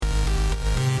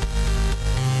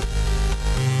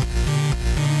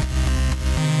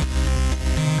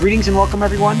Greetings and welcome,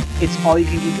 everyone. It's All You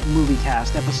Can Geek Movie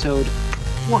Cast, episode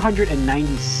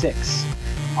 496.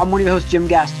 I'm one of your hosts, Jim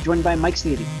Gast, joined by Mike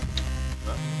Sneedy,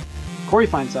 Corey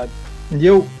Feinsod,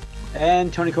 Yo,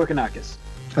 and Tony Korkanakis.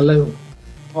 hello.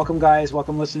 Welcome, guys.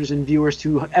 Welcome, listeners and viewers,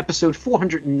 to episode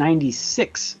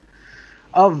 496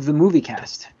 of the Movie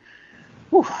Cast.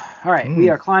 Whew. All right, we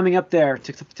are climbing up there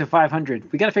to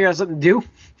 500. We got to figure out something to do.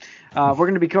 We're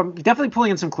going to be definitely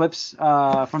pulling in some clips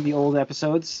from the old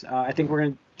episodes. I think we're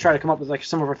going to try to come up with like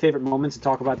some of our favorite moments and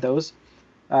talk about those.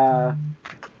 I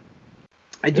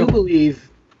do believe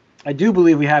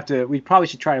we probably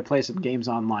should try to play some games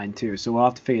online too. So we'll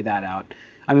have to figure that out.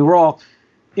 I mean, we're all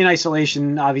in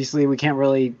isolation. Obviously, we can't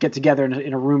really get together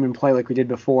in a room and play like we did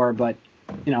before. But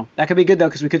you know, that could be good though,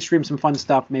 because we could stream some fun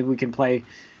stuff. Maybe we can play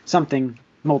something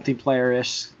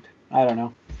multiplayer-ish. I don't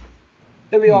know.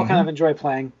 That we all kind of enjoy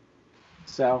playing.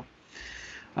 So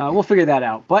we'll figure that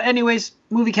out. But anyways,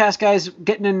 Movie Cast, guys,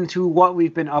 getting into what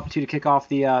we've been up to kick off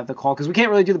the call, because we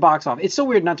can't really do the box office. It's so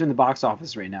weird not doing the box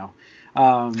office right now.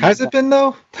 Has it been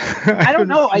though? I don't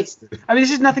know. I mean, there's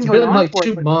just nothing going on. It's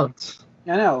been like 2 months.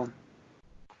 I know.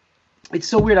 It's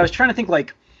so weird. I was trying to think,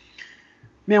 like,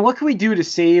 man, what can we do to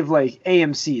save like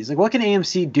AMC's? Like, what can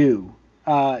AMC do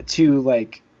to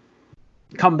like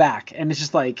come back? And it's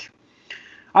just like,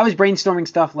 I was brainstorming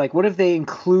stuff like, what if they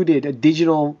included a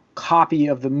digital copy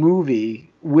of the movie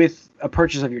with a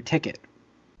purchase of your ticket?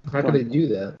 How could they do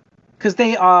that? Because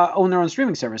they own their own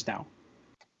streaming service now.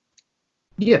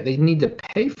 Yeah, they need to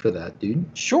pay for that, dude.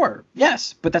 Sure,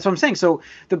 yes, but that's what I'm saying. So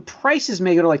the prices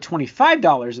may go to like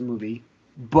 $25 a movie,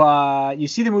 but you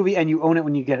see the movie and you own it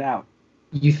when you get it out.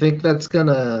 You think that's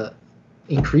gonna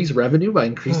increase revenue by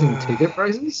increasing ticket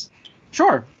prices?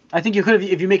 Sure, I think you could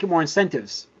if you make it more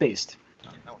incentives based.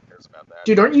 No one cares about that.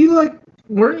 Dude,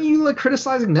 weren't you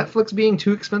criticizing Netflix being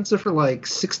too expensive for like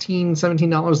 $16,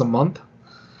 $17 a month?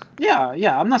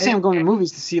 Yeah. I'm not saying I'm going to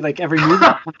movies to see like every movie.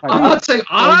 I'm not saying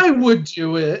I would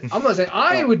do it. I'm not saying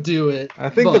I would do it. I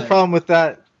think the problem with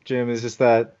that, Jim, is just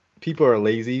that people are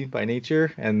lazy by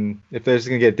nature, and if they're just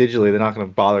gonna get it digitally, they're not gonna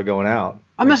bother going out.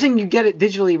 I'm not saying you get it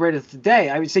digitally right at the day.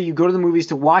 I would say you go to the movies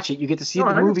to watch it. You get to see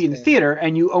the movie in the theater,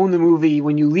 and you own the movie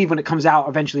when you leave when it comes out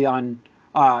eventually on,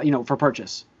 for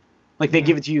purchase. Like they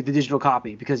give it to you the digital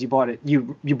copy because you bought it.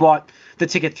 You bought the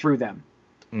ticket through them.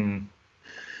 Mm.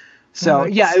 So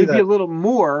yeah, it would be a little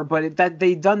more, but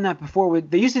they've done that before.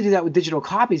 They used to do that with digital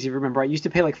copies. If you remember, I used to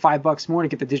pay like $5 more to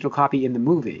get the digital copy in the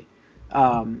movie.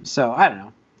 So I don't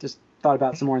know. Just thought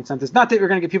about some more incentives. Not that we're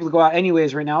going to get people to go out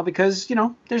anyways right now because,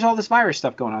 there's all this virus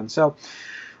stuff going on. So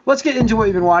let's get into what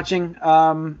we've been watching.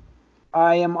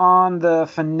 I am on the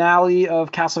finale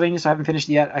of Castlevania, so I haven't finished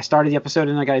it yet. I started the episode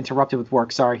and I got interrupted with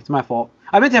work. Sorry, it's my fault.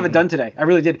 I meant to have it done today. I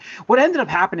really did. What ended up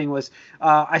happening was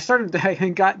I went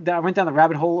down the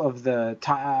rabbit hole of the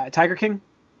Tiger King.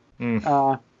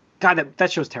 God,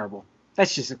 that show's terrible.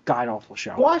 That's just a god-awful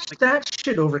show. Watch that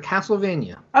shit over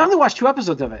Castlevania. I only watched 2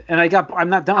 episodes of it, and I'm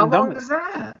not done. How I'm done long with is it.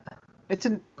 that? It's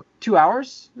in 2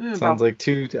 hours. Sounds like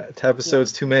 2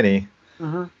 episodes too many.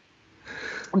 I'm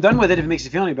done with it if it makes you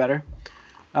feel any better.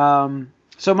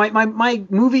 So my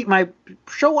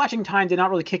show watching time did not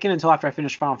really kick in until after I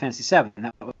finished Final Fantasy VII.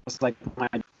 That was like my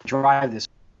drive this,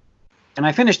 and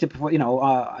I finished it before,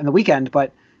 on the weekend.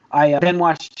 But I then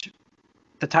watched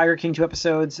the Tiger King 2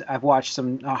 episodes. I've watched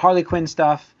some Harley Quinn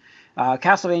stuff,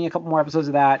 Castlevania, a couple more episodes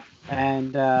of that,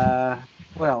 and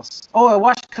what else? Oh, I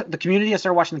watched The Community. I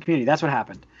started watching The Community. That's what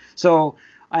happened. So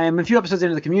I am a few episodes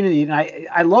into The Community, and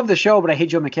I love the show, but I hate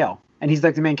Joe McHale, and he's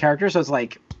like the main character. So it's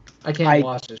like I can't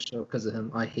watch this show because of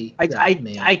him. I hate that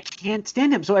man. I can't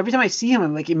stand him. So every time I see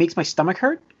him, it makes my stomach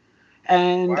hurt.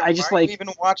 And why are you even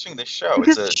watching this show?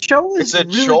 Because the show is it's a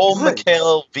really Joel good.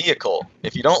 McHale vehicle.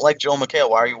 If you don't like Joel McHale,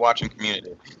 why are you watching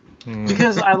Community?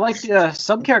 Because I like the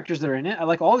sub characters that are in it. I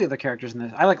like all the other characters in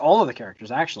this. I like all of the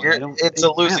characters actually. It's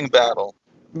a losing battle.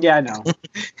 Yeah, I know.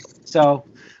 So,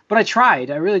 but I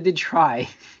tried. I really did try.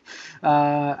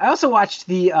 I also watched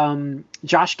the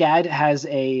Josh Gad has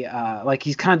a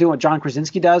he's kind of doing what John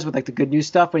Krasinski does with like the good news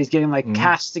stuff, but he's getting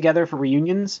casts together for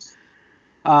reunions.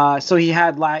 So he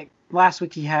had last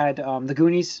week he had the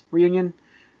Goonies reunion,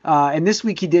 and this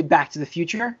week he did Back to the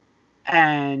Future.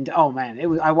 And oh man,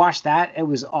 I watched that. It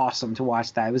was awesome to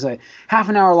watch that. It was a half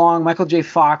an hour long. Michael J.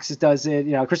 Fox does it.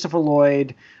 Christopher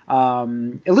Lloyd,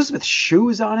 Elizabeth Shue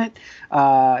is on it.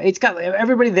 It's got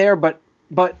everybody there, but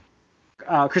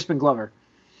Crispin Glover,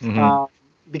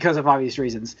 because of obvious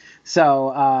reasons.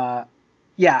 So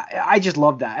yeah, I just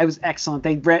loved that. It was excellent.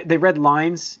 They read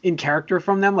lines in character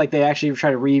from them, like they actually try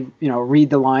to read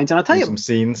the lines. And I'll tell you some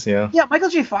scenes, yeah. Yeah, Michael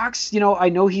J. Fox. I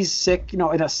know he's sick.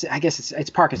 I guess it's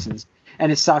Parkinson's.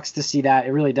 and it sucks to see that.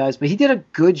 It really does. But he did a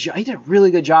good job. He did a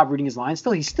really good job reading his lines.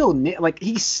 He still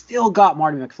got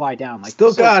Marty McFly down. Like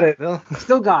Still got it. No?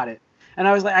 Still got it. And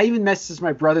I was like, I even messaged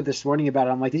my brother this morning about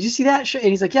it. I'm like, did you see that shit?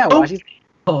 And he's like, yeah, watch it.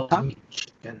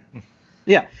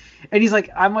 Yeah. And he's like,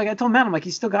 I told Matt, I'm like,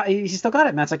 he still got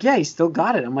it. Matt's like, yeah, he still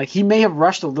got it. I'm like, he may have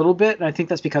rushed a little bit, and I think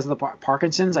that's because of the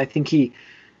Parkinson's. I think he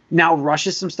now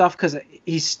rushes some stuff because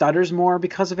he stutters more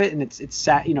because of it, and it's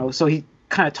sad, so he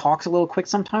kind of talks a little quick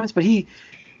sometimes.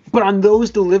 But on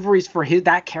those deliveries for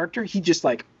that character, he just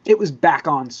like, it was back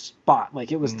on spot.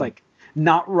 Like it was like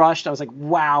not rushed. I was like,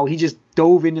 wow, he just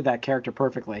dove into that character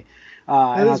perfectly.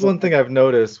 That is one thing I've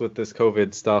noticed with this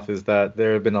COVID stuff is that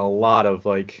there have been a lot of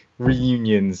like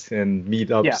reunions and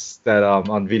meetups that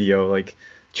on video. Like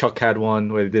Chuck had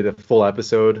one where they did a full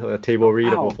episode, a table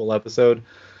read of a full episode.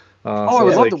 I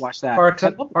would love to watch that.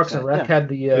 Parks and Rec had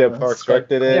the Parks Rec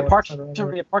did it. Yeah, Parks and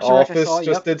Rec. Office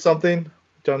just did something.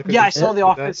 I saw The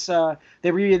Office.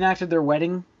 They reenacted their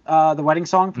wedding, the wedding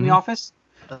song from The Office.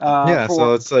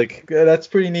 So it's like that's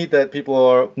pretty neat that people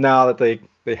are now that they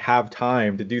have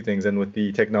time to do things, and with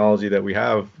the technology that we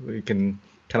have, we can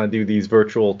kind of do these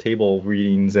virtual table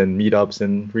readings and meetups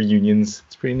and reunions.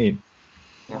 It's pretty neat.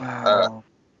 Wow.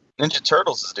 Ninja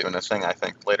Turtles is doing a thing, I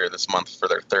think, later this month for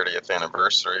their 30th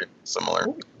anniversary. Similar.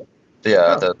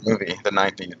 The movie, the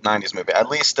 90s movie. At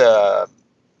least,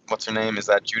 what's her name? Is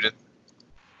that Judith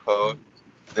Hogue?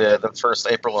 The first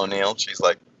April O'Neil. She's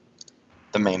like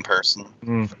the main person.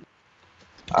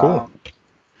 Cool.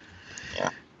 Yeah.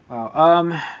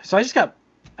 Wow. So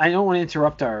I don't want to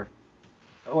interrupt what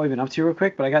we've been up to real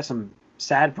quick, but I got some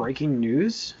sad breaking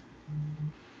news.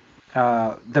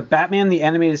 The Batman the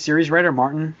Animated Series writer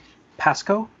Martin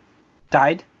Pasco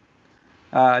died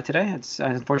today. It's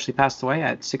unfortunately passed away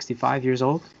at 65 years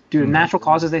old due to natural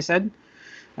causes, they said.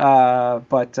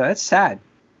 But it's sad.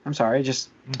 I'm sorry. I just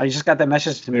got that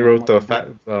message to me. He wrote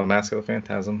the Mask of the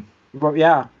Phantasm.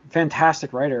 Yeah,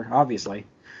 fantastic writer, obviously.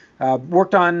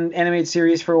 Worked on animated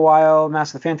series for a while,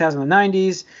 Mask of the Phantasm in the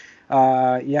 90s.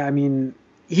 I mean,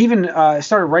 he even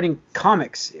started writing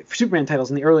comics, Superman titles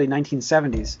in the early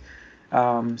 1970s.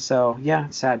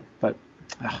 It's sad, but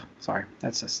sorry,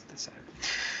 that's sad.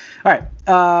 All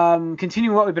right,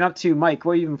 continuing what we've been up to, Mike.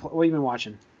 What have you been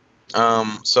watching?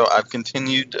 So I've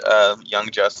continued Young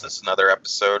Justice, another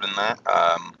episode in that.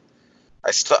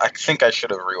 I think I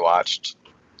should have rewatched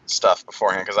stuff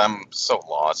beforehand because I'm so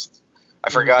lost. I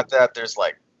forgot that there's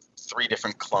like 3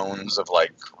 different clones of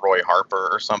like Roy Harper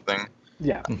or something.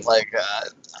 Yeah. Like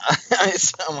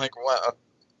I'm like, wow.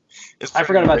 I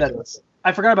forgot about that.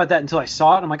 I forgot about that until I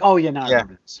saw it. I'm like, oh yeah, now I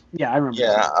remember this. Yeah, I remember.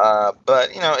 Yeah, but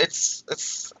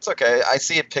it's okay. I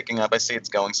see it picking up. I see it's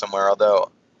going somewhere.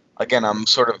 Although, again, I'm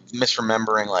sort of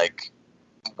misremembering like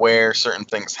where certain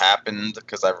things happened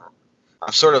because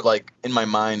I'm sort of like in my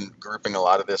mind grouping a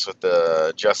lot of this with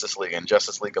the Justice League and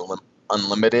Justice League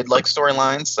Unlimited like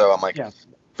storylines. So I'm like,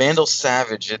 Vandal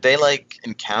Savage, did they like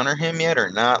encounter him yet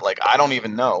or not? Like I don't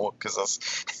even know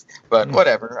but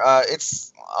whatever.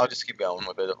 I'll just keep going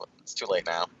with it. It's too late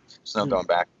now. There's no going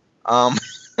back.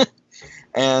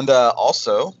 And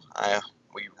also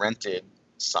we rented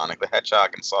Sonic the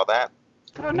Hedgehog and saw that.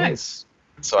 Oh, nice.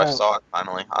 So I saw it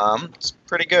finally. It's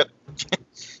pretty good.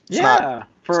 It's not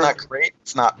great.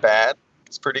 It's not bad.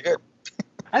 It's pretty good.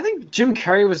 I think Jim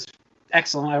Carrey was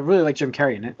excellent. I really like Jim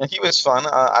Carrey in it. And he was fun.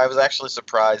 I was actually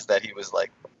surprised that he was like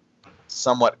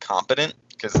somewhat competent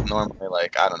because normally,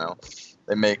 like, I don't know,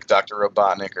 they make Dr.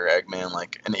 Robotnik or Eggman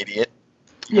like an idiot.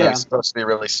 He's supposed to be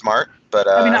really smart, but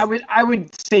I mean, I would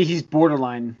say he's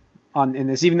borderline in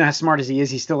this. Even though as smart as he is,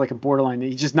 he's still like a borderline.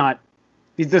 He's just not.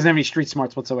 He doesn't have any street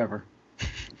smarts whatsoever.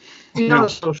 He's not a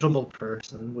sociable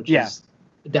person, which is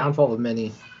the downfall of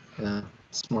many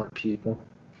smart people.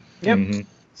 Yep.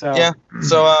 Mm-hmm.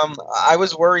 So I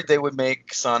was worried they would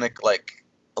make Sonic like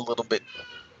a little bit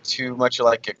too much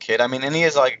like a kid. I mean, and he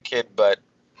is like a kid, but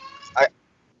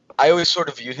I always sort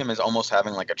of viewed him as almost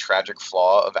having like a tragic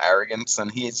flaw of arrogance,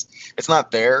 and it's not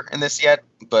there in this yet,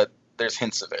 but there's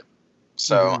hints of it.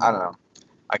 So I don't know.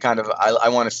 I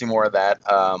want to see more of that,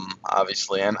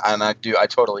 obviously, and I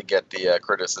totally get the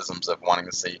criticisms of wanting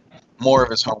to see more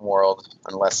of his home world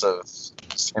and less of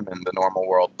him in the normal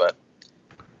world, but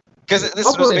because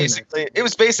it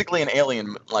was basically an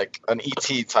alien, like an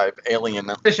ET type alien.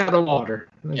 Fish out of water.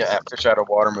 Yeah, fish out of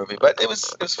water movie, but it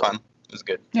was fun. It was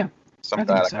good. Yeah, so I'm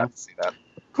glad I got to see that.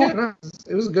 Cool. Yeah, no,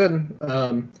 it was good.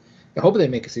 I hope they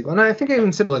make a sequel, and I think I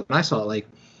even said like when I saw it, like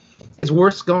it's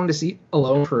worth going to see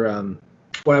alone for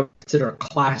what I would consider a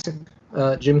classic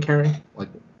Jim Carrey, like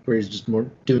where he's just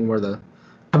doing more the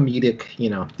comedic,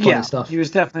 funny stuff. He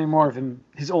was definitely more of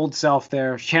his old self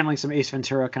there, channeling some Ace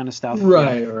Ventura kind of stuff.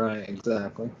 Right,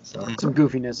 exactly. So some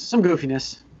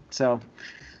goofiness. So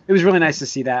it was really nice to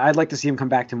see that. I'd like to see him come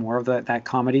back to more of that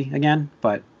comedy again,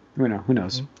 but who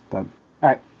knows? But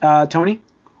all right, Tony.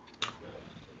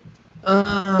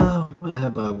 What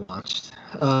have I watched?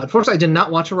 Unfortunately, I did not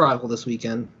watch Arrival this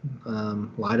weekend.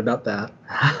 Lied about that.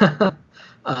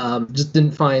 Just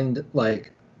didn't find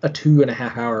like a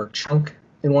 2.5 hour chunk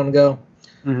in one go.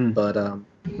 Mm-hmm. But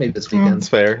maybe this weekend. It's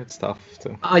fair. It's tough.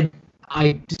 So. I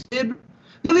did.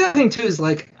 The other thing too is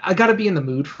like I gotta be in the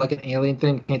mood for like an alien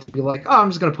thing. I can't be like, oh,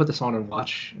 I'm just gonna put this on and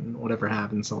watch and whatever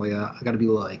happens. So yeah, I gotta be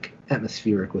like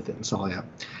atmospheric with it and so yeah.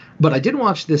 But I did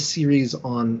watch this series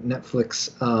on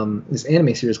Netflix, this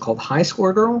anime series called High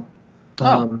Score Girl.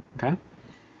 Okay.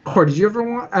 Or did you ever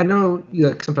watch? I know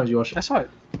sometimes you watch it. I saw it.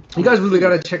 You guys really got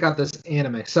to check out this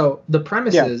anime. So the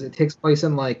premise is it takes place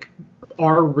in like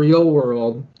our real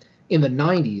world in the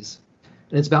 90s.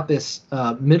 And it's about this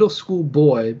middle school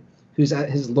boy who's at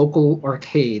his local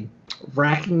arcade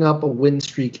racking up a win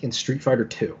streak in Street Fighter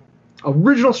 2.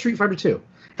 Original Street Fighter 2.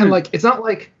 And like it's not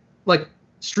like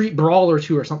Street Brawler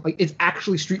 2 or something. Like it's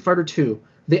actually Street Fighter 2.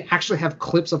 They actually have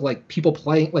clips of like people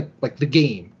playing like the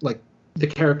game, like the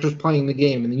characters playing the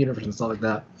game in the universe and stuff like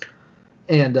that.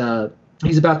 And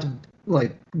he's about to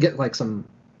like get like some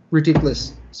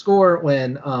ridiculous score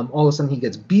when all of a sudden he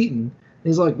gets beaten. And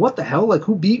he's like, "What the hell? Like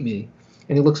who beat me?"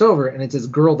 And he looks over and it's this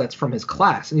girl that's from his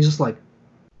class. And he's just like,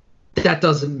 "That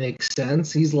doesn't make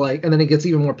sense." He's like, and then he gets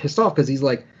even more pissed off because he's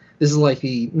like, "This is like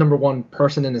the number one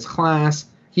person in his class.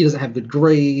 He doesn't have good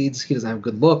grades. He doesn't have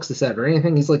good looks, this, that, or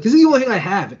anything." He's like, "This is the only thing I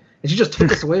have." And she just took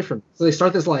this away from me. So they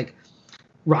start this like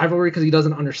rivalry because he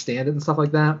doesn't understand it and stuff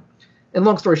like that. And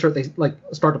long story short, they like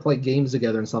start to play games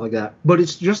together and stuff like that. But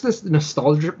it's just this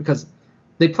nostalgia trip because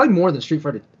they play more than Street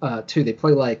Fighter 2. They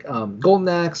play like Golden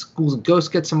Axe, Ghouls and Ghosts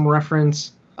get some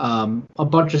reference, a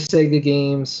bunch of Sega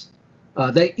games.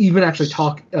 They even actually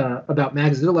talk about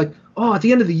magazines. They're like, "Oh, at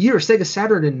the end of the year, Sega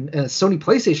Saturn and Sony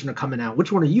PlayStation are coming out.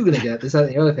 Which one are you going to get?" This, that,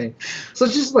 and the other thing. So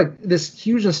it's just like this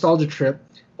huge nostalgia trip.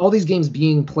 All these games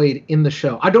being played in the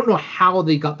show. I don't know how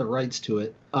they got the rights to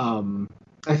it.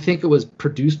 I think it was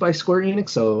produced by Square Enix,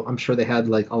 so I'm sure they had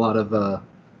like a lot of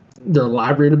their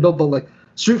library to build. But like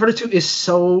Street Fighter 2 is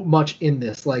so much in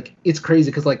this. Like it's crazy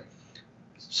because like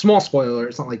small spoiler,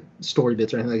 it's not like story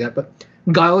bits or anything like that. But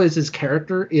Guile is his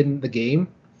character in the game,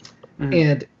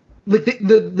 and like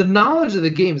the knowledge of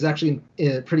the game is actually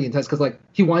pretty intense because like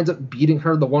he winds up beating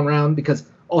her the one round because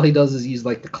all he does is use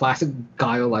like the classic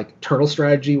Guile like turtle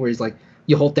strategy where he's like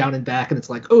you hold down and back and it's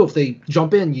like, oh, if they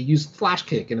jump in you use flash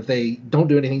kick and if they don't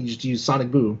do anything you just use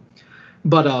sonic boom.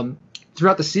 But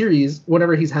throughout the series,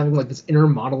 whenever he's having like this inner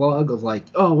monologue of like,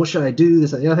 oh, what should I do,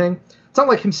 this and the other thing, it's not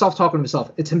like himself talking to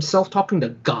himself, it's himself talking to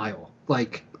Guile,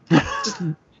 like just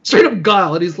straight up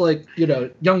Guile, and he's like,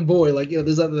 young boy, like,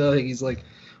 this other thing, he's like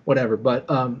whatever. But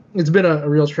it's been a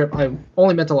real trip. I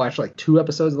only meant to watch like 2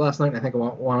 episodes last night, and I think I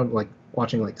wanted like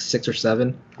watching like 6 or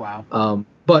 7. Wow.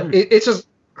 But it's just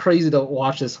crazy to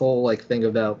watch this whole like thing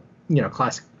about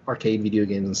classic arcade video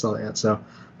games and stuff like that. So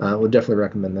would definitely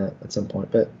recommend that at some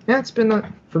point. But yeah, it's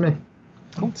been for me.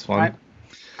 Oh, it's fun. Right.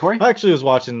 Corey? I actually was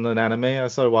watching an anime. I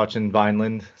started watching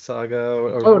Vineland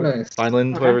Saga nice.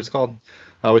 Vineland, whatever it's called,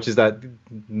 which is that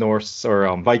Norse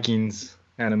or Vikings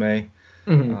anime.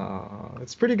 Mm-hmm.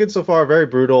 It's pretty good so far. Very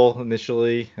brutal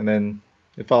initially, and then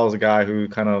it follows a guy who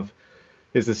kind of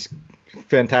is this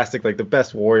fantastic, like the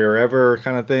best warrior ever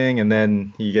kind of thing, and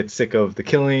then he gets sick of the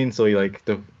killing, so he like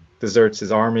deserts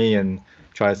his army and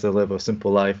tries to live a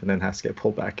simple life, and then has to get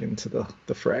pulled back into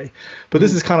the fray. But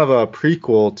this is kind of a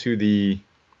prequel to the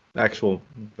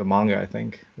manga. I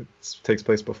think it takes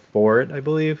place before it, I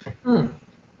believe. Okay.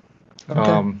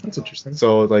 That's interesting.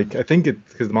 So like I think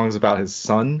because the manga's about his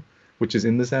son, which is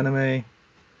in this anime.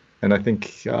 And I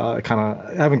think I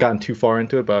haven't gotten too far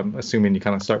into it, but I'm assuming you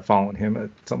kind of start following him at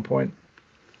some point.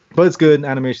 But it's good.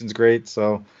 Animation's great,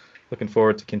 so looking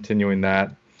forward to continuing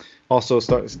that. Also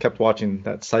kept watching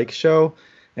that Psych show,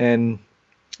 and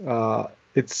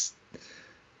it's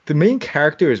the main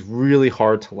character is really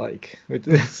hard to like.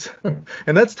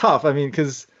 And that's tough. I mean,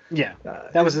 because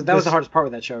that was the hardest part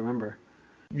with that show. I remember.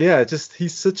 Yeah, just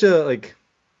he's such a like.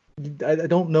 I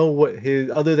don't know what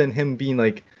his other than him being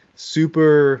like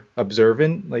super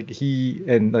observant, like he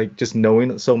and like just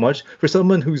knowing so much. For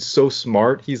someone who's so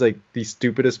smart, he's like the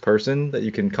stupidest person that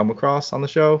you can come across on the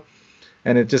show,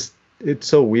 and it's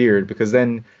so weird because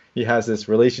then he has this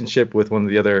relationship with one of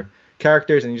the other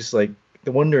characters, and you just like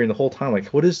wondering the whole time, like,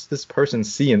 what does this person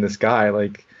see in this guy?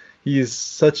 Like, he is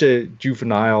such a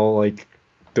juvenile like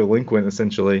delinquent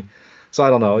essentially. So I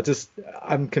don't know.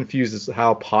 I'm confused as to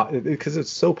how because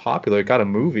it's so popular. It got a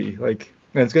movie, and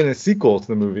it's getting a sequel to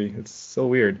the movie. It's so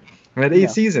weird. And it had 8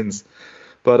 seasons,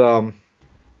 but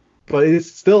it's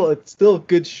still a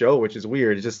good show, which is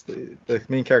weird. It's just the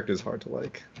main character is hard to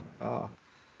like.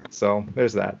 So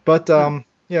there's that. But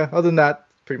yeah, other than that,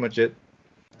 pretty much it.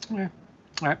 Yeah.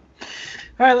 All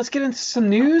right. Let's get into some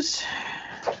news.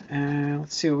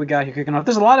 Let's see what we got here kicking off.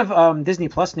 There's a lot of Disney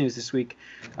Plus news this week.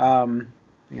 I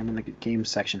think I'm in the games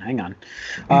section. Hang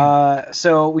on.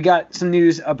 So we got some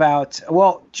news about,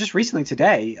 just recently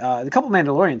today, a couple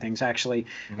Mandalorian things actually.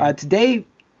 Today,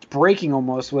 breaking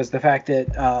almost, was the fact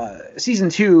that season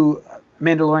 2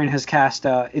 Mandalorian has cast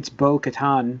it's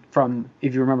Bo-Katan from,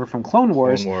 if you remember, from Clone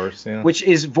Wars, yeah. which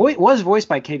was voiced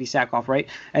by Katie Sackhoff, right?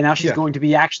 And now she's going to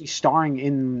be actually starring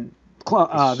in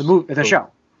the show.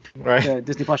 Right. The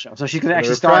Disney Plus show. So she could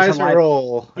actually star as her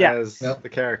role as the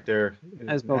character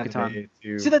as Bo-Katan.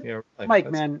 See that, Mike,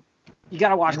 man, you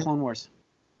gotta watch Clone Wars.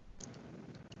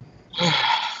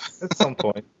 At some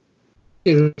point.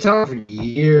 Dude, it's on for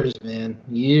years, man.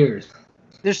 Years.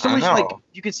 There's so much,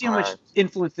 you can see how much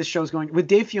influence this show's going. With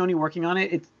Dave Filoni working on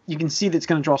it, you can see that it's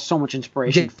going to draw so much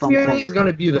inspiration from. Filoni is going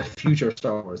to be the future of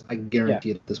Star Wars. I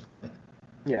guarantee it at this point.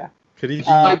 Yeah. Could he be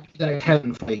that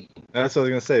Kevin Feige? That's what I was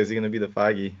gonna say. Is he gonna be the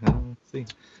Feige? Let's see.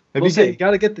 Maybe you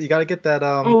gotta get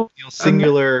that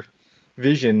singular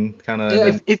vision kind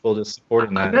of. People just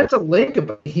supporting that. That's a link.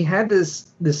 He had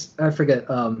this I forget.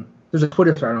 There's a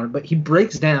Twitter thread on it, but he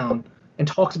breaks down and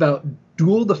talks about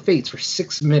Duel of the Fates for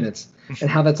 6 minutes and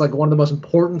how that's like one of the most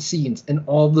important scenes in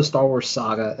all of the Star Wars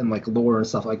saga and like lore and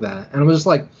stuff like that. And I was just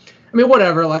like, I mean,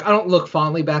 whatever. Like, I don't look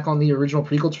fondly back on the original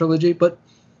prequel trilogy, but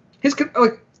his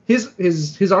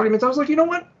arguments, I was like, you know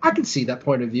what? I can see that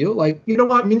point of view. Like, you know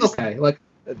what? I mean, okay. Like,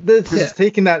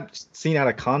 taking that scene out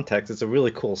of context, it's a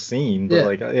really cool scene.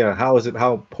 But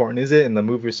how important is it? And the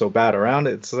movie's so bad around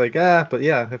it. It's like, but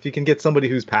yeah, if you can get somebody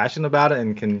who's passionate about it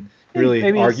and can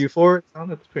really argue for it,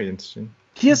 that's pretty interesting.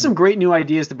 He has some great new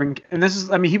ideas to bring, and this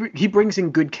is, I mean, he brings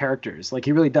in good characters, like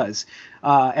he really does,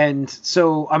 and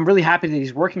so I'm really happy that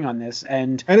he's working on this,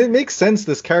 and it makes sense,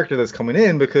 this character that's coming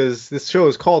in, because this show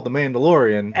is called The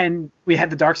Mandalorian, and we had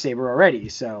the Darksaber already,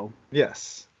 so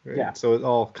yes, right? Yeah, so it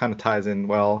all kind of ties in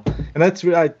well, and that's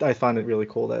I find it really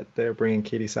cool that they're bringing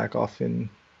Katie Sackhoff in.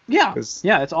 Yeah,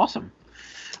 it's awesome.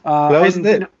 That wasn't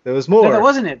it. There was more. No, that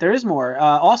wasn't it. There is more.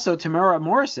 Also, Tamara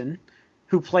Morrison,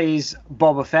 who plays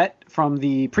Boba Fett from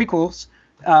the prequels,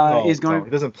 is going.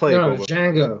 He doesn't play. No,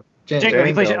 Jango.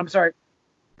 He plays. I'm sorry,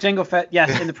 Jango Fett.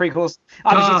 Yes, in the prequels.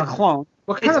 Obviously, it's a clone.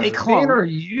 What kind of fan are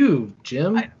you,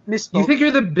 Jim? You think you're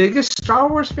the biggest Star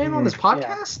Wars fan on this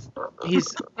podcast? Yeah.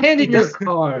 He's handing your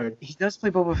card. He does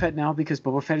play Boba Fett now because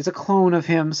Boba Fett is a clone of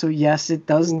him. So yes, it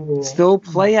does still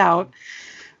play out.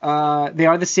 They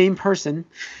are the same person.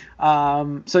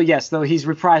 So yes, though he's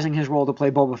reprising his role to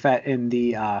play Boba Fett in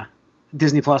the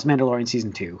Disney Plus Mandalorian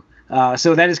season 2.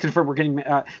 So that is confirmed. We're getting.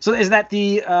 So is that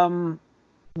the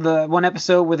one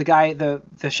episode where the guy, the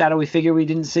shadowy figure we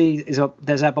didn't see,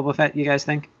 does that Boba Fett? You guys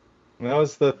think? That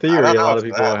was the theory a lot of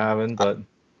people are having, but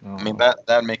I mean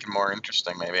that'd make it more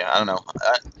interesting. Maybe I don't know.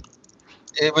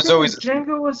 It was always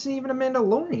Jango wasn't even a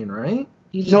Mandalorian, right?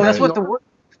 No, that's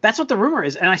what the rumor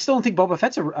is, and I still don't think Boba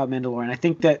Fett's a Mandalorian. I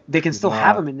think that they can still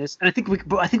have him in this, and I think we can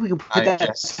put that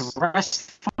to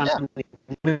rest finally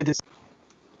with this.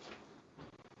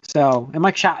 So, am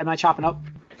I chopping up?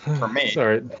 For me.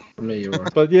 Sorry. For me, you are.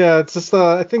 But yeah, it's just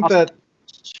I think that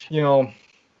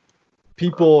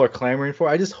people are clamoring for.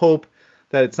 I just hope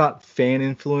that it's not fan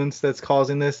influence that's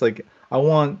causing this. Like, I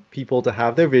want people to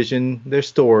have their vision, their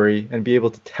story, and be able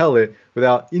to tell it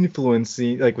without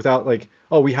influencing, without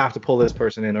we have to pull this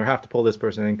person in or have to pull this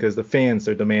person in because the fans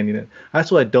are demanding it. That's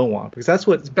what I don't want, because that's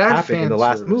what happened in the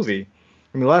last movie.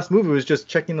 I mean, the last movie was just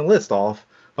checking the list off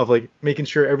of making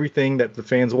sure everything that the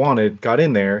fans wanted got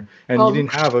in there, and you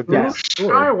didn't have a good story.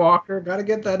 Skywalker, gotta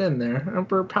get that in there.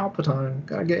 Emperor Palpatine,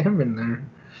 gotta get him in there.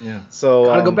 Yeah. So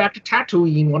gotta go back to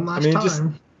Tatooine one last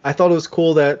time. I thought it was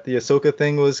cool that the Ahsoka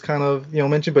thing was kind of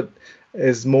mentioned, but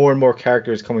as more and more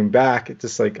characters coming back, it's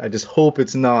just I just hope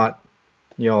it's not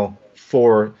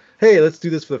for hey, let's do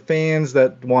this for the fans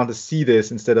that want to see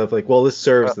this, instead of this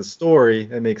serves the story.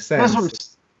 It makes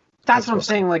sense. That's what I'm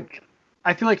saying.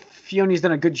 I feel like Filoni's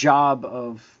done a good job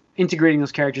of integrating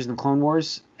those characters in the Clone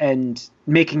Wars and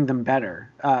making them better.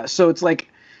 So it's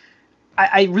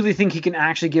I really think he can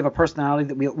actually give a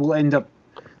personality that will end up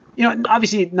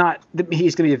obviously not that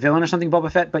he's going to be a villain or something,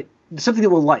 Boba Fett, but something that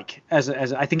we'll like as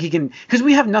I think he can, because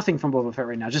we have nothing from Boba Fett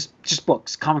right now, just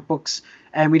books, comic books,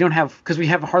 and we don't have, because we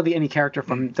have hardly any character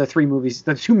from the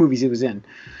two movies he was in,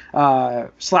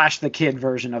 slash the kid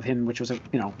version of him, which was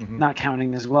not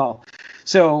counting as well.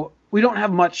 So we don't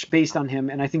have much based on him,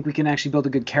 and I think we can actually build a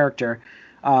good character.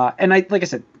 And like I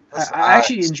said, I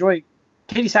actually enjoy.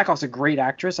 Katie Sackhoff's a great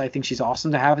actress. I think she's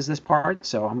awesome to have as this part,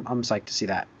 so I'm psyched to see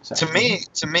that. So. To me,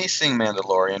 seeing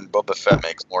Mandalorian, Boba Fett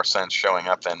makes more sense showing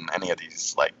up than any of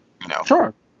these,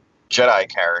 sure. Jedi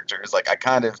characters. Like,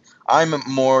 I'm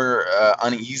more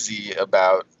uneasy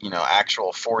about,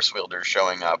 actual Force wielders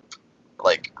showing up,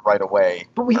 like, right away.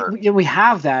 But we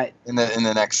have that in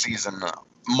the next season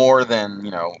more than,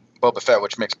 Boba Fett,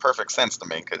 which makes perfect sense to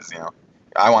me because,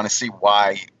 I want to see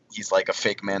why he's like a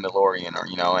fake Mandalorian, or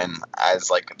and as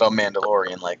like the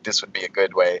Mandalorian, like this would be a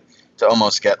good way to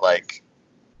almost get like,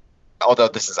 although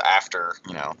this is after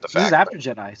the fact. This is after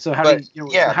Jedi, so how did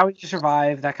you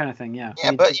survive, that kind of thing, yeah.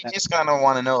 Yeah, but you just kind of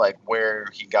want to know like where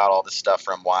he got all this stuff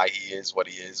from, why he is what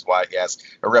he is, why he has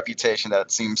a reputation that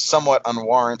seems somewhat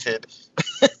unwarranted,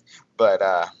 but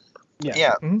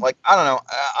like I don't know,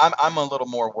 I'm a little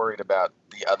more worried about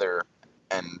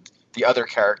the other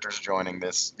characters joining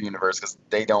this universe because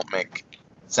they don't make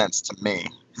sense to me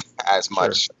as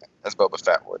much as Boba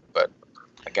Fett would. But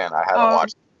again, I haven't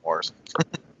watched Wars.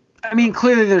 I mean,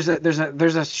 clearly there's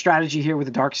a strategy here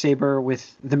with the Darksaber,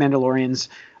 with the Mandalorians.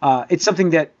 It's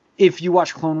something that if you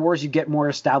watch Clone Wars, you get more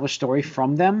established story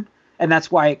from them, and that's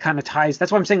why it kind of ties.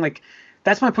 That's why I'm saying like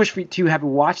that's my push for you to have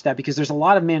watched that, because there's a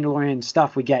lot of Mandalorian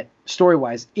stuff we get story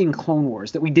wise in Clone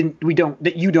Wars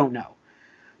that you don't know.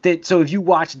 So if you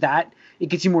watch that, it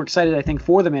gets you more excited, I think,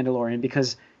 for The Mandalorian,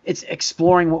 because it's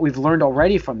exploring what we've learned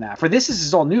already from that. For this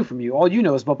is all new from you. All you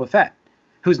know is Boba Fett,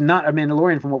 who's not a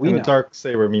Mandalorian from what we know. The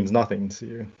Darksaber means nothing to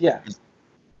you. Yeah.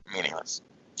 Meaningless.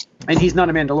 And he's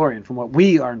not a Mandalorian from what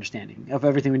we are understanding of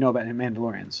everything we know about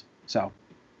Mandalorians. So,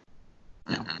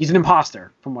 he's an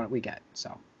imposter from what we get.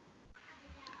 So,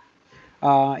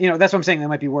 that's what I'm saying. That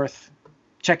might be worth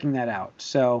checking that out.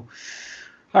 So...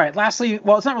 All right, lastly,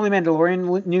 well, it's not really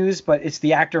Mandalorian news, but it's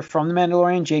the actor from The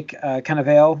Mandalorian, Jake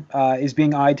Cannavale, is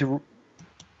being eyed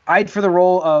for the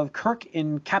role of Kirk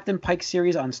in Captain Pike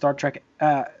series on Star Trek.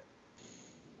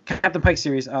 Captain Pike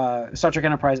series, Star Trek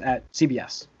Enterprise at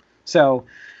CBS. So,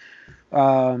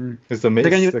 is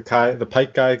the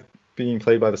Pike guy being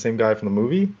played by the same guy from the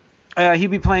movie? He'd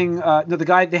be playing the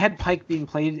guy. They had Pike being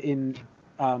played in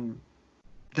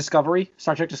Discovery,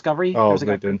 Star Trek Discovery. Oh,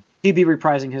 they did. He'd be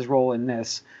reprising his role in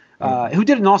this. Who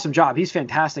did an awesome job. He's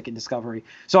fantastic in Discovery,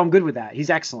 so I'm good with that.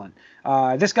 He's excellent.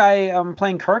 This guy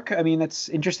playing Kirk, I mean, that's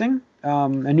interesting. A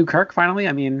new Kirk, finally.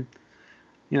 I mean,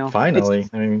 finally.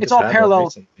 It's all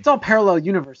parallel. It's all parallel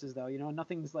universes, though.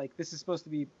 Nothing's like this is supposed to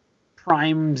be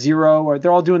Prime Zero, or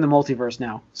they're all doing the multiverse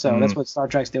now. So that's what Star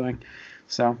Trek's doing.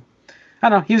 So I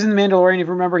don't know. He was in The Mandalorian. If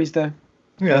you remember, he's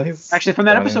actually from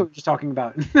that episode we were just talking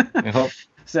about.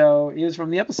 So he was from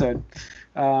the episode.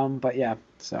 But yeah,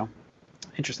 so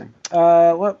interesting.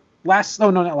 Not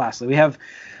lastly, we have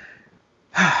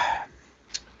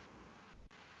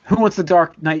who wants the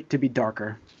Dark Knight to be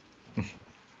darker?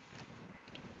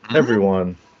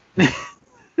 Everyone.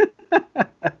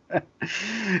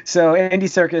 So Andy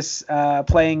Serkis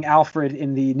playing Alfred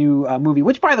in the new movie,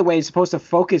 which, by the way, is supposed to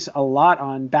focus a lot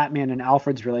on Batman and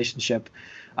Alfred's relationship.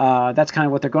 That's kind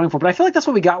of what they're going for. But I feel like that's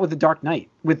what we got with the Dark Knight,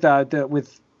 with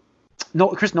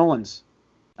Chris Nolan's.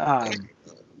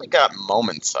 We got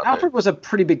moments of Alfred it. was a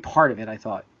pretty big part of it, I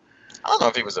thought. I don't know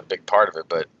if he was a big part of it,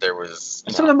 but there was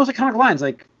some of the most iconic lines,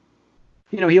 like,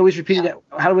 he always repeated it.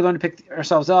 How do we learn to pick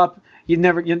ourselves up? You're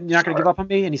not going to give up on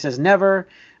me. And he says never.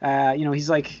 He's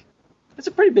like, it's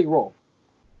a pretty big role.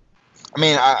 I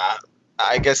mean,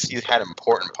 I guess he had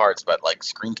important parts, but like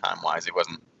screen time wise, he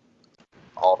wasn't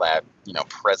all that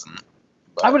present.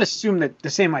 But I would assume that the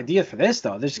same idea for this,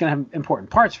 though. They're just going to have important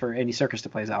parts for Andy Serkis to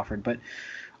play as Alfred. But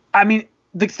I mean,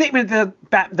 the statement that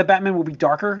the Batman will be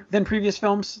darker than previous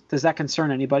films, does that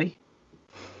concern anybody?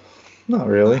 Not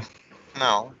really.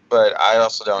 No, but I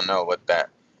also don't know what that.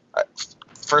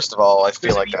 First of all, I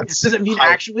feel like that's. Does it mean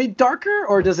actually darker,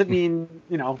 or does it mean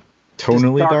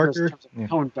tonally darker?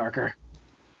 Tone darker.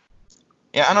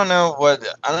 Yeah, I don't know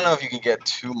if you can get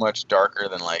too much darker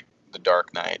than like the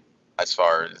Dark Knight, as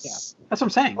far as. Yeah, that's what I'm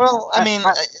saying. Well, I mean,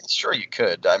 sure you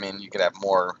could. I mean, you could have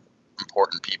more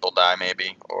important people die,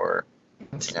 maybe, or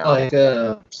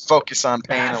focus on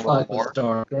pain a little more.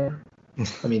 Darker.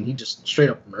 I mean, he just straight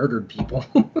up murdered people.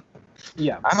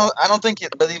 Yeah. I don't think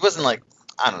but he wasn't like,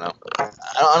 I don't know.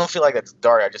 I don't feel like it's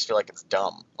dark. I just feel like it's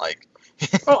dumb. Like,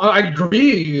 Oh, I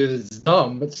agree, it's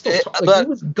dumb, but still, he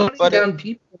was gunning down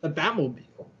people with a Batmobile.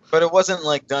 But it wasn't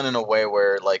like done in a way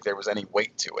where like there was any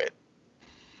weight to it.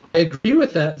 I agree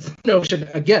with that notion.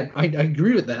 Again, I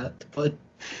agree with that, but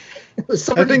it was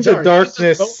so I think dark. the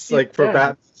darkness, like for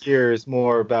Batman here, is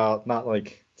more about not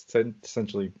like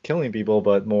essentially killing people,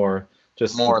 but more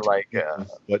just more like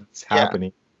what's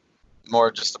happening. More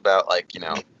just about like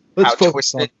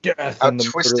Let's how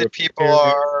twisted people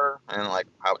are, and like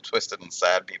how twisted and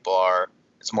sad people are.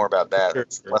 It's more about that.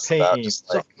 It's less pain, about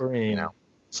just like suffering.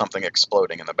 Something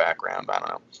exploding in the background. I don't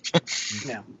know.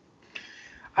 Yeah.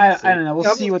 I don't know.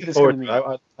 We'll see what this is going to be.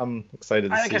 I'm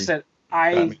excited to see. Like I said,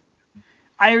 I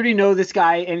already know this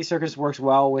guy, Andy Serkis, works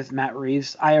well with Matt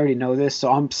Reeves. I already know this,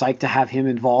 so I'm psyched to have him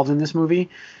involved in this movie.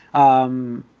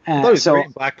 And he's great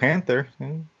in Black Panther.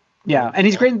 Yeah, and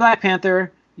he's great in Black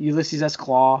Panther, Ulysses S.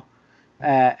 Claw,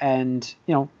 and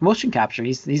motion capture.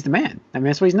 He's the man. I mean,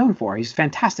 that's what he's known for. He's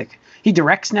fantastic. He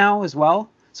directs now as well.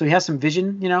 So he has some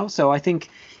vision, so I think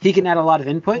he can add a lot of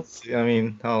input. I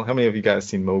mean, how many of you guys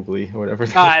seen Mowgli or whatever?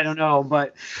 I don't know,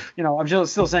 but I'm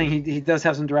still saying he does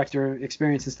have some director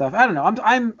experience and stuff. I don't know.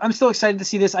 I'm still excited to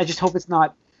see this. I just hope it's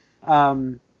not. I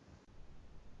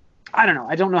don't know.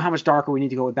 I don't know how much darker we need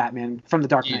to go with Batman from The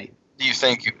Dark Knight. Do you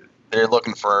think they're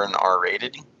looking for an R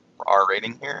rating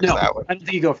here? No, I don't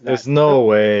think you go for that. There's no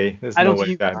way. There's no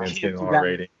way Batman's getting an R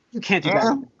rating. You can't do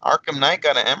that. Arkham Knight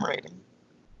got an M rating.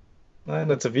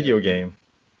 That's a video game.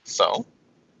 So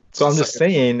I'm just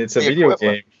saying it's a video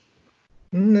game.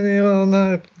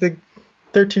 No, the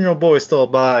 13-year-old boys still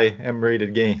buy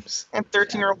M-rated games. And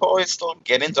 13-year-old boys still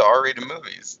get into R-rated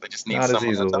movies. They just need not someone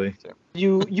as easily.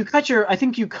 To. I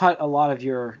think you cut a lot of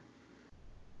your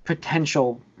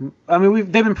potential. I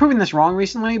mean, they've been proving this wrong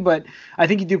recently, but I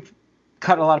think you do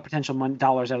cut a lot of potential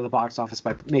dollars out of the box office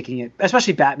by making it,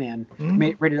 especially Batman,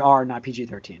 rated R, not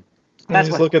PG-13.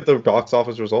 Just look at the box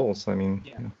office results. I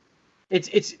mean,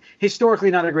 it's historically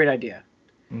not a great idea,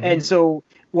 and so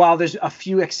while there's a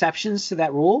few exceptions to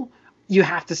that rule, you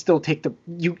have to still take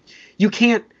you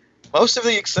can't. Most of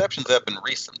the exceptions have been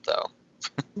recent, though.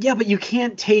 Yeah, but you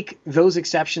can't take those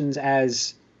exceptions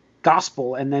as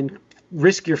gospel and then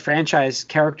risk your franchise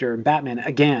character in Batman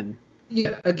again.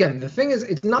 Yeah, again, the thing is,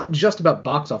 it's not just about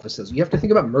box offices. You have to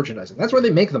think about merchandising. That's where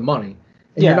they make the money.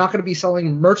 And you're not going to be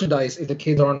selling merchandise if the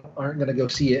kids aren't going to go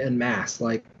see it en masse.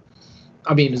 Like,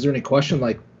 I mean, is there any question,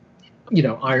 like,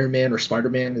 Iron Man or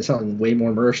Spider-Man is selling way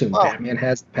more merch than Batman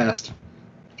has the past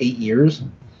 8 years?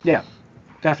 Yeah,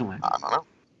 definitely. I don't know.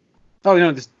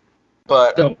 Oh,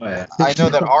 But no way. I know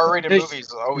that R-rated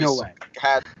movies always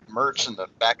had merch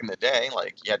back in the day.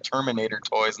 Like, you had Terminator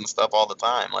toys and stuff all the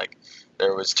time. Like,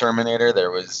 there was Terminator, there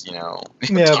was, Yeah,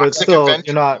 but still,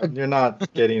 Adventure. you're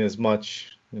not getting as much.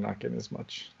 You're not getting as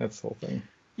much. That's the whole thing.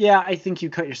 Yeah, I think you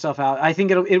cut yourself out. I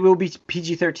think it will be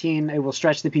PG-13. It will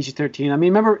stretch the PG-13. I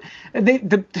mean, remember,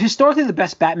 historically the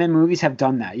best Batman movies have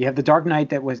done that. You have The Dark Knight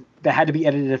that had to be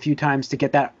edited a few times to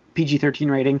get that PG-13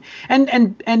 rating,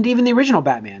 and even the original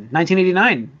Batman,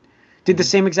 1989, did the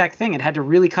same exact thing. It had to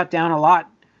really cut down a lot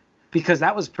because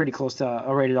that was pretty close to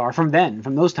a rated R from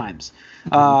those times.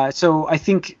 So I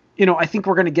think we're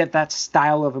going to get that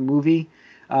style of a movie.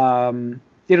 It'll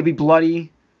be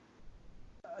bloody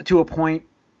to a point.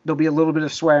 There'll be a little bit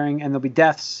of swearing and there'll be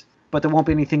deaths, but there won't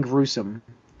be anything gruesome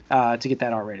to get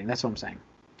that R rating. That's what I'm saying.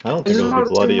 I don't think it'll be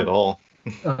bloody at all.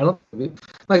 I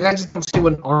just don't see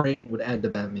what an R rating would add to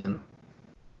Batman.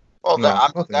 Well,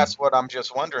 that's what I'm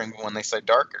just wondering when they say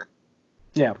darker.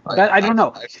 Yeah, I don't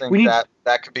know. I think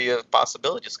that could be a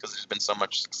possibility just because there's been so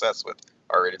much success with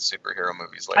R-rated superhero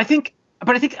movies. I think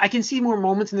I can see more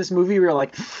moments in this movie where you're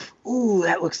like, ooh,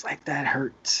 that looks like that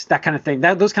hurts. That kind of thing.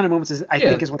 Those kind of moments I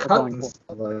think is what they're going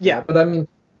for. Yeah, but I mean,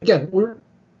 again,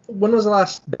 when was the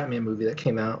last Batman movie that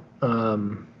came out?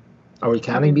 Are we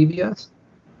counting BVS?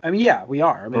 I mean, yeah, we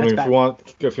are. I mean, if you want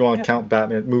to count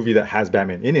Batman movie that has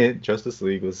Batman in it, Justice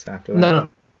League was after that. No,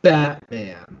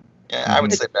 Batman. Yeah, I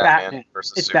would say Batman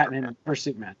versus Superman. Batman versus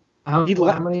Superman. How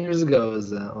many years ago is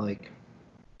that? Like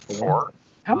 4?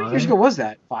 How many years ago was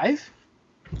that? 5?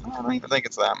 I don't even think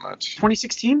it's that much.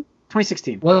 2016?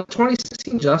 2016. Well,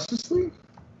 2016 Justice League?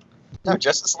 No,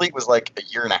 Justice League was like a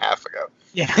year and a half ago.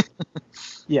 Yeah.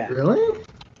 Yeah. Really?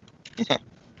 Yeah.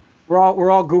 We're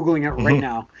all Googling it right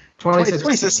now.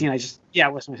 2016. It was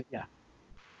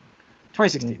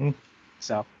 2016. Mm-hmm.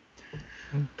 So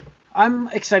I'm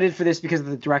excited for this because of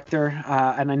the director,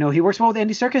 and I know he works well with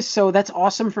Andy Serkis, so that's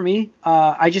awesome for me.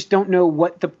 I just don't know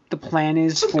what the plan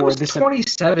is for this.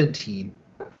 2017.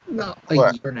 No, a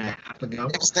year and a half ago.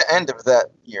 It was the end of that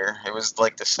year. It was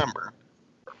like December.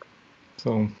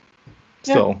 So,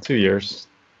 still 2 years.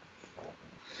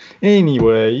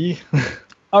 Anyway,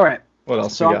 All right. what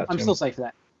else So we got? I'm Jim? still psyched for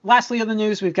that. Lastly, on the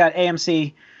news, we've got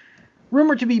AMC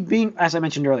rumored to be being, as I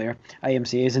mentioned earlier,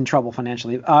 AMC is in trouble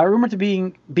financially. Rumored to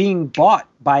being bought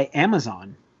by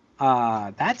Amazon.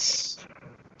 That's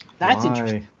Why?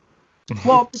 interesting.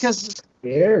 Well, because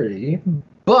Scary.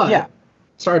 But Yeah.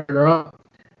 sorry to interrupt.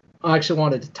 I actually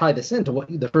wanted to tie this into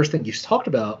the first thing you talked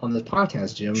about on this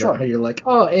podcast, Jim. Sure. About how you're like,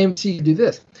 oh, AMC do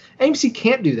this. AMC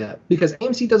can't do that because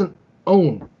AMC doesn't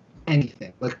own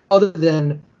anything, like other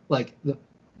than like the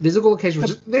physical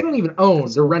locations. They don't even own.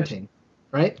 They're renting,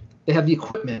 right? They have the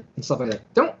equipment and stuff like that.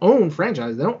 They don't own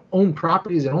franchises. They don't own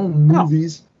properties. They don't own No.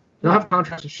 movies. They don't have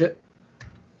contracts and shit.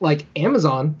 Like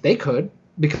Amazon, they could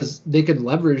because they could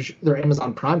leverage their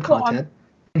Amazon Prime Well, content.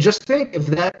 And just think if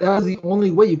that was the only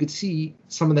way you could see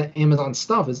some of that Amazon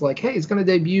stuff is like, hey, it's going to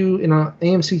debut in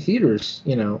AMC theaters,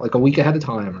 like a week ahead of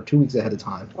time or 2 weeks ahead of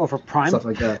time. for Prime. Stuff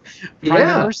like that. Prime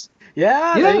yeah. members.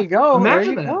 Yeah, Yeah, there you go.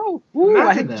 imagine there you that. go. Ooh, I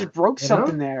Imagine think you that, just broke you know?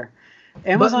 something there.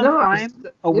 Amazon no, Prime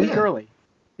a week yeah. early.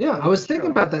 Yeah, I was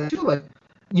thinking about that too. Like,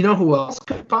 you know who else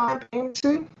could buy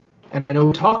AMC? And I know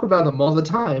we talk about them all the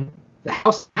time. The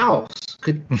House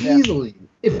could Yeah. easily,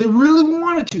 if they really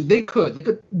wanted to, they could. They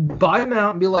could buy them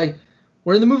out and be like,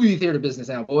 we're in the movie theater business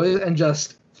now, boys, and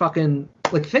just fucking,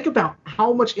 like, think about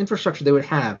how much infrastructure they would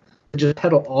have to just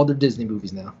peddle all their Disney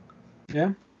movies now.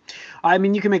 Yeah. I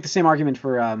mean, you can make the same argument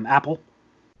for Apple.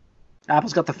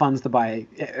 Apple's got the funds to buy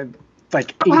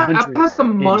like 800. Apple has the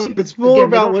money. It's more Again,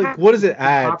 they about don't like have what does it the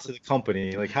add property. to the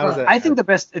company? Like how does that? I think add- the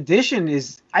best addition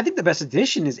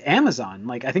is Amazon.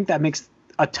 Like I think that makes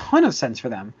a ton of sense for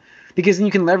them because then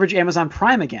you can leverage Amazon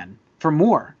Prime again for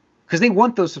more because they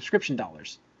want those subscription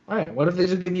dollars. All right, what if they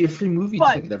just give you a free movie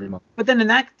But- ticket every month? But then in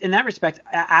that respect,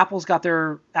 Apple's got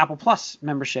their Apple Plus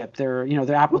membership, their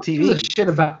Apple Who gives a TV. shit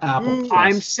about Apple? Mm, Plus?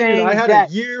 I'm saying Dude, I had that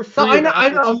a year free. No, I of know, I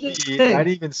Apple know, I'm TV. just I saying. didn't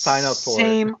even sign up for it.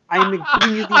 same. I'm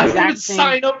giving you the I exact would same.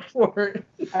 sign up for it.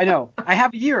 I know. I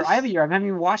have a year. I haven't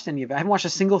even watched any of it. I haven't watched a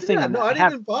single thing. Yeah, on no, that. I didn't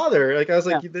have, even bother. Like I was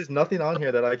like, Yeah. there's nothing on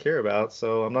here that I care about,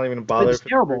 so I'm not even gonna but bother. it's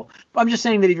terrible. But I'm just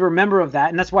saying that if you're a member of that,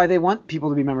 and that's why they want people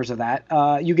to be members of that,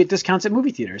 you get discounts at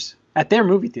movie theaters, at their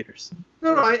movie theaters.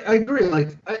 No, I agree.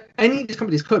 Like, any of these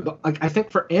companies could, but like I think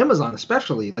for Amazon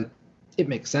especially, like, it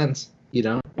makes sense. It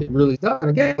really does. And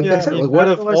again, like I Yeah, said, like, out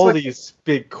of what- all like- these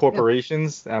big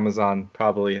corporations, Amazon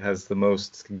probably has the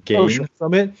most gain Oh, sure.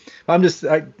 from it. I'm just,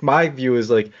 my view is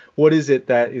like, what is it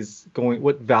that is going?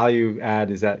 What value add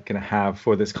is that going to have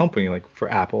for this company? Like for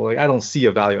Apple, like I don't see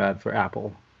a value add for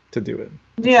Apple to do it.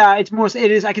 Yeah, it's more.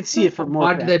 It is. I could see it for more.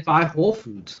 Why did they buy Whole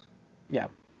Foods? Yeah,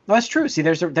 well, that's true. See,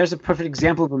 there's a perfect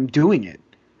example of them doing it.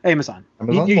 Amazon.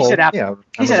 Amazon? You Well, said Apple. yeah,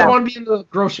 He said I Apple. want to be in the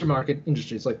grocery market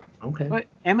industry. It's like, okay. But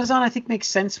Amazon, I think, makes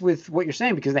sense with what you're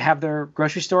saying because they have their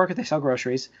grocery store because they sell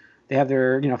groceries. They have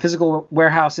their physical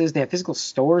warehouses. They have physical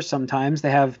stores sometimes.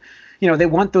 They have, they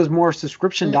want those more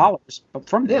subscription dollars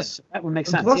from this. So that would make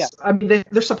sense. Plus, Yeah. I mean,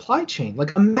 their supply chain.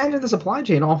 Like, imagine the supply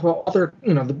chain off of all their,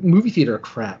 the movie theater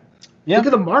crap. Yeah. Look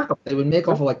at the markup they would make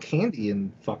off of like candy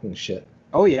and fucking shit.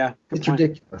 Oh yeah. Good It's point.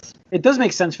 ridiculous. It does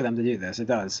make sense for them to do this. It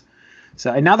does.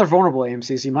 So and now they're vulnerable,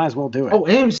 AMC. So you might as well do it. Oh,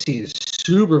 AMC is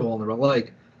super vulnerable.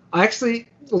 Like, I actually,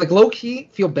 like, low key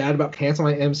feel bad about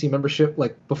canceling my AMC membership,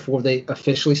 like, before they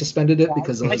officially suspended it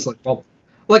because I was like, well,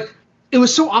 like, it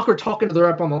was so awkward talking to the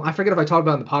rep on the, I forget if I talked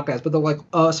about it in the podcast, but they're like,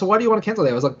 so why do you want to cancel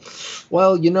that? I was like,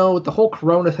 well, with the whole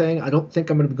Corona thing, I don't think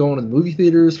I'm going to be going to the movie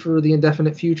theaters for the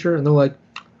indefinite future. And they're like,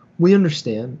 we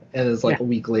understand. And it's like a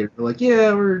week later, they're like,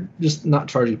 yeah, we're just not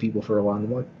charging people for a while. And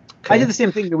I'm like, okay. I did the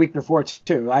same thing the week before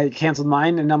too. I canceled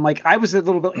mine, and I'm like, I was a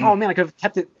little bit like, oh man, I could have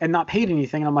kept it and not paid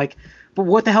anything. And I'm like, but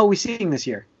what the hell are we seeing this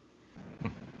year?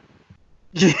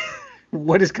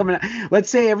 What is coming out? Let's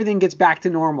say everything gets back to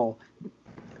normal.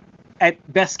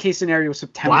 At best case scenario,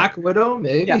 September. Black Widow,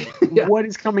 maybe. Yeah. Yeah. What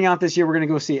is coming out this year? We're gonna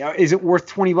go see. Is it worth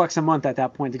 $20 a month at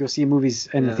that point to go see movies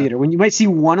in the Yeah. theater? When you might see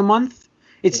one a month,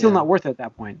 it's still Yeah. not worth it at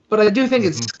that point. But I do think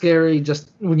it's scary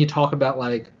just when you talk about,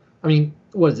 like, I mean,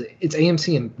 what is it? It's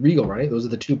AMC and Regal, right? Those are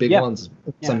the two big Yeah. ones.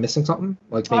 Is Yeah. I missing something?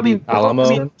 Like, I maybe mean, Alamo.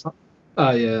 Yeah.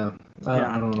 Yeah.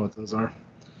 I don't know what those are.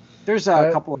 There's a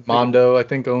couple of Mondo, I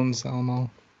think, owns Alamo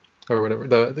or whatever.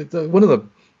 The one of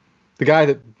the guy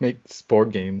that makes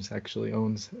board games actually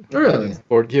owns. Really?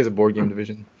 He has a board game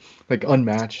division, like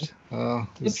unmatched.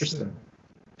 Interesting.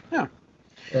 Yeah.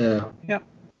 Yeah.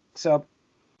 So,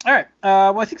 all right.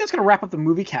 Well, I think that's going to wrap up the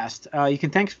movie cast. You can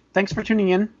thanks for tuning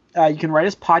in. You can write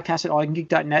us podcast at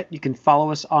allycangeek.net. You can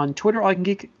follow us on Twitter,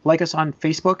 allycangeek, like us on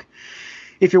Facebook.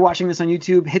 If you're watching this on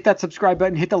YouTube, hit that subscribe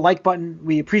button, hit the like button.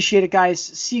 We appreciate it, guys.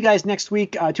 See you guys next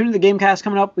week. Tune in to the Gamecast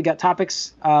coming up. We got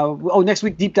topics. Next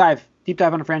week, deep dive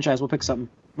on a franchise. We'll pick something.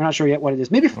 We're not sure yet what it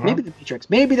is. Maybe the Matrix.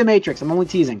 Maybe the Matrix. I'm only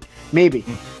teasing. Maybe.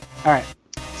 All right.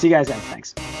 See you guys then.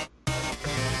 Thanks.